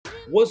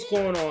What's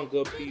going on,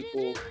 good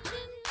people?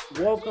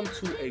 Welcome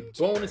to a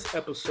bonus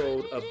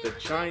episode of the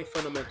Giant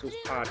Fundamentals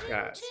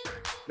podcast.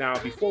 Now,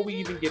 before we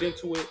even get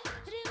into it,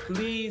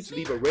 please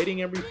leave a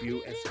rating and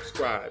review and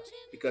subscribe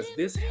because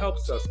this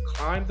helps us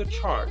climb the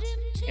charts,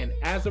 and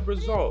as a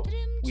result,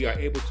 we are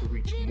able to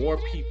reach more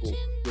people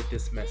with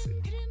this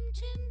message.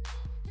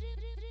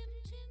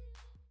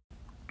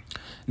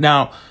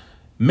 Now,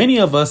 many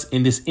of us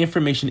in this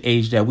information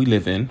age that we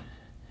live in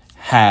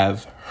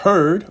have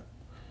heard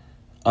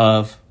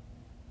of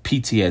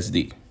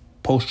PTSD,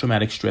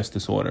 post-traumatic stress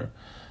disorder.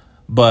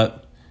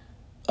 But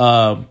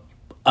a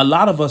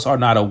lot of us are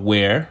not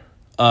aware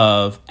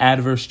of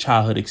adverse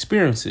childhood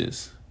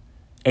experiences,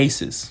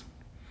 ACEs.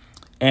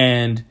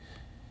 And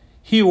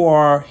here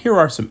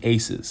are some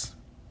ACEs.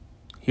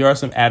 Here are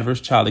some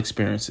adverse child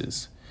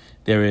experiences.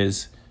 There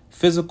is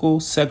physical,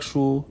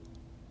 sexual,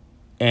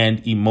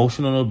 and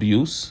emotional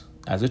abuse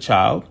as a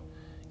child,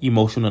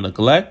 emotional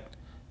neglect,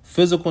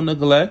 physical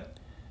neglect,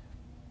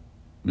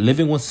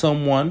 living with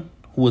someone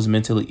who is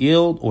mentally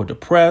ill or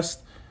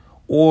depressed,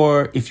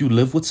 or if you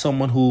live with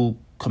someone who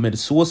committed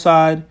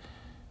suicide,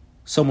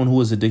 someone who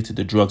is addicted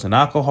to drugs and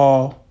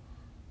alcohol,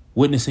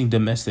 witnessing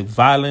domestic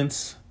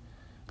violence,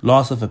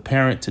 loss of a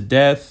parent to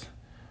death,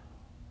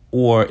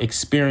 or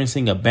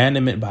experiencing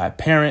abandonment by a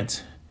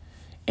parent,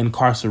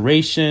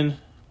 incarceration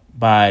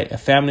by a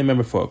family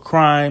member for a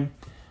crime,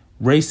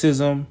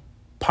 racism,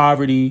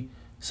 poverty,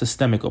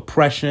 systemic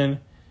oppression,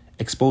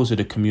 exposure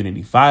to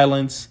community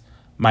violence,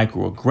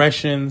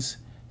 microaggressions,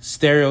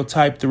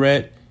 stereotype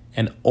threat,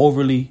 and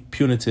overly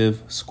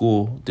punitive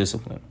school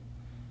discipline.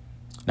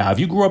 Now, if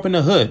you grew up in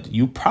the hood,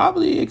 you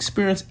probably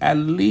experienced at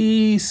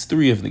least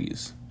 3 of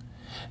these.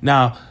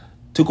 Now,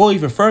 to go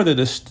even further,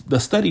 the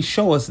studies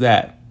show us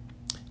that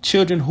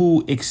children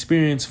who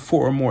experience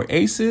 4 or more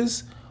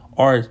ACEs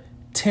are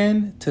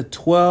 10 to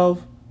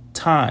 12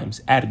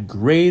 times at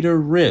greater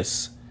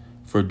risk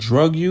for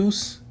drug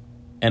use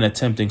and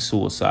attempting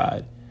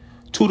suicide,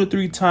 2 to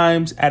 3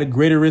 times at a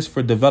greater risk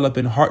for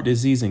developing heart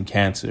disease and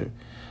cancer,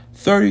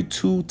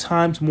 32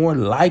 times more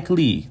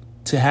likely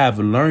to have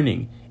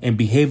learning and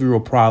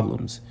behavioral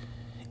problems,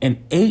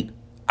 and 8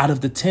 out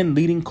of the 10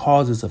 leading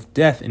causes of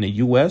death in the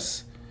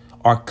U.S.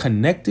 are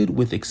connected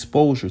with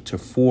exposure to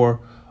 4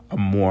 or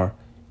more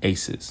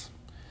ACEs.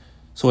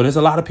 So there's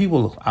a lot of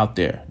people out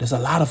there. There's a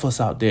lot of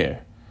us out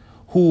there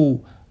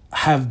who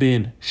have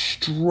been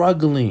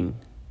struggling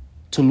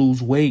to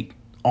lose weight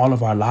all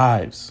of our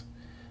lives,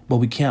 but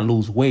we can't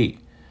lose weight.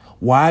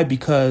 Why?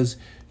 Because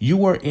you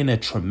were in a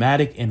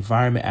traumatic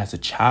environment as a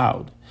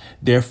child.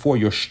 Therefore,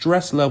 your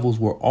stress levels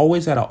were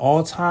always at an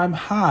all-time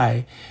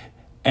high.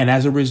 And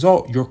as a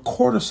result, your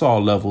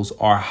cortisol levels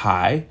are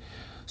high.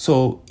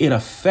 So it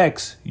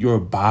affects your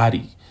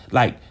body.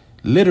 Like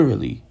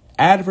literally,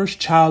 adverse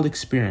child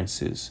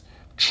experiences,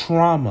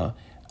 trauma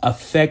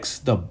affects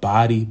the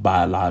body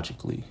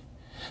biologically.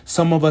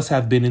 Some of us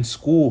have been in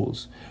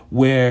schools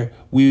where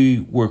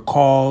we were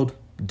called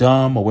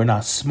dumb, or we're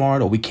not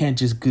smart, or we couldn't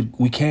get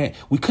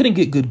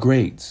good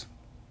grades.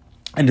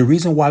 And the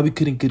reason why we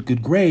couldn't get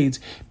good grades,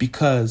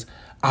 because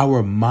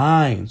our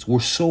minds were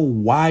so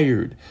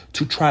wired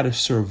to try to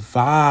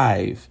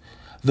survive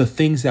the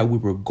things that we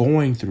were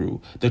going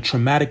through, the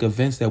traumatic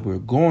events that we were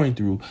going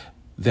through,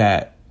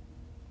 that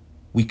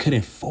we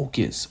couldn't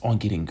focus on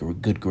getting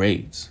good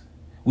grades.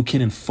 We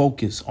couldn't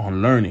focus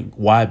on learning.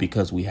 Why?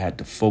 Because we had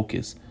to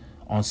focus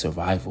on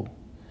survival.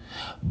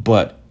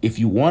 But if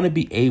you want to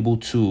be able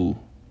to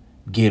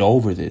get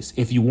over this,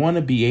 if you want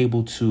to be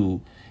able to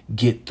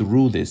get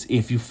through this,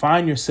 if you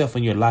find yourself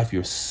in your life,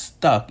 you're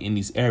stuck in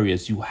these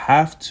areas, you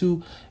have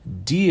to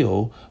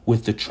deal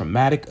with the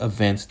traumatic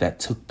events that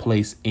took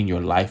place in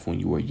your life when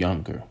you were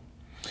younger.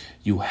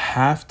 You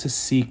have to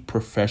seek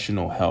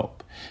professional help.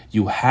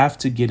 You have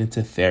to get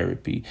into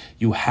therapy.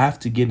 You have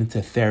to get into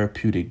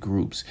therapeutic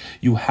groups.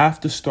 You have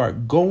to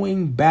start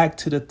going back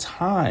to the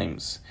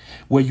times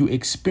where you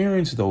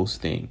experienced those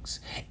things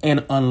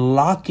and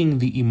unlocking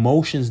the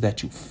emotions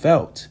that you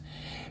felt,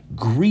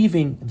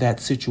 grieving that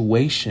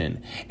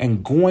situation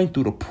and going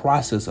through the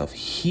process of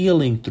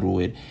healing through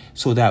it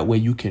so that way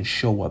you can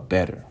show up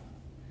better.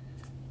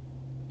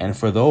 And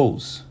for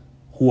those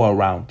who are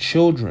around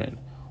children,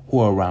 who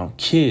are around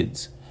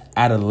kids,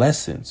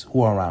 adolescents,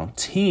 who are around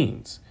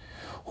teens,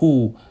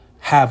 who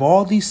have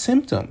all these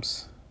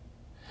symptoms,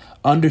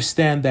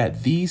 understand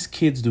that these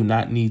kids do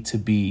not need to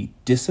be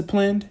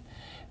disciplined.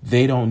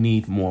 They don't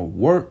need more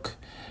work.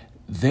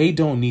 They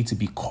don't need to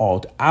be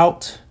called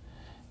out.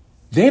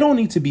 They don't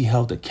need to be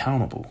held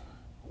accountable.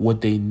 What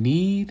they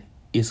need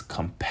is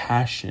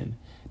compassion.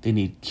 They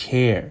need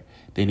care.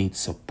 They need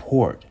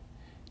support.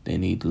 They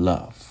need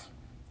love.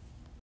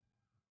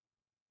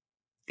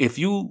 If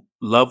you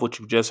love what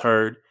you just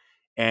heard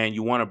and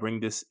you want to bring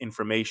this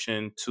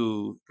information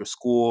to your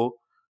school,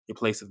 your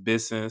place of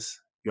business,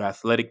 your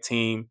athletic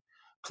team,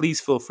 please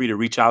feel free to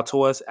reach out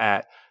to us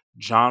at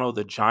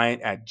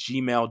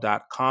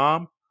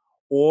jonothegiant@gmail.com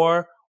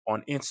or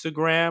on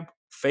Instagram,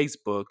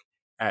 Facebook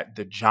at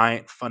The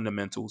Giant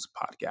Fundamentals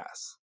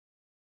Podcast.